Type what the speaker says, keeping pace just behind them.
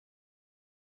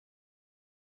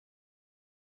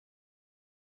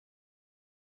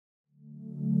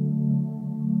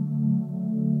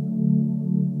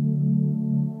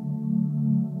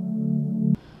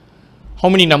How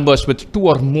many numbers with 2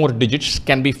 or more digits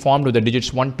can be formed with the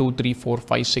digits 1, 2, 3, 4,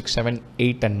 5, 6, 7,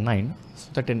 8 and 9? So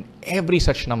that in every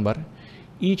such number,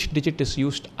 each digit is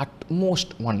used at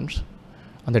most once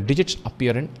and the digits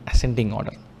appear in ascending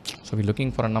order. So we're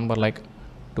looking for a number like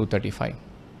 235,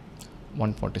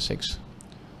 146,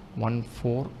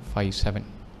 1457,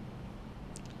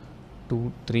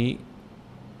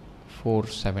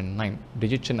 23479.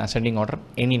 Digits in ascending order,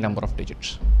 any number of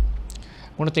digits. I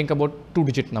want to think about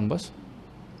 2-digit numbers.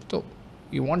 So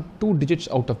you want 2 digits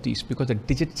out of these because the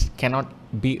digits cannot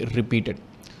be repeated.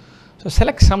 So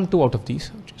select some 2 out of these,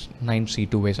 which is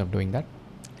 9C2 ways of doing that.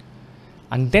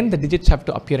 And then the digits have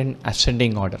to appear in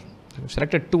ascending order. So if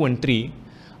selected 2 and 3,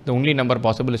 the only number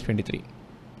possible is 23.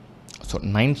 So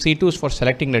 9C2 is for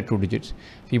selecting the 2 digits.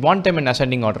 If you want them in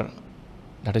ascending order,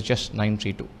 that is just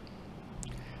 9C2.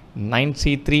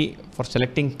 9C3 for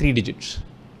selecting 3 digits.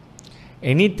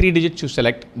 Any 3 digits you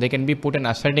select, they can be put in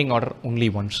ascending order only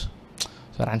once.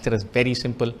 So our answer is very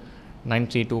simple.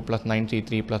 9C2 plus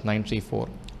 9C3 plus 9C4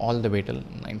 all the way till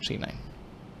 9C9.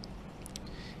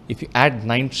 If you add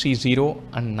 9C0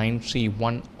 and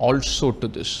 9C1 also to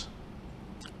this,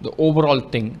 the overall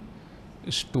thing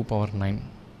is 2 power 9.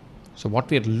 So what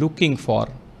we are looking for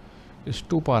is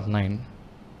 2 power 9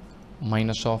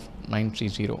 minus of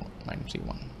 9C0,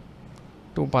 9C1.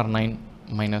 2 power 9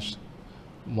 minus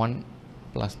 1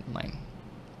 plus 9.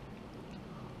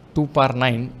 2 power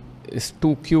 9 is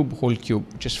 2 cube whole cube,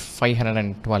 which is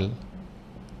 512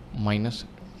 minus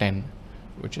 10,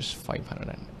 which is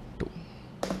 502.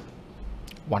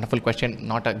 Wonderful question,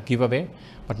 not a giveaway,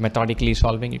 but methodically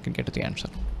solving, you can get to the answer.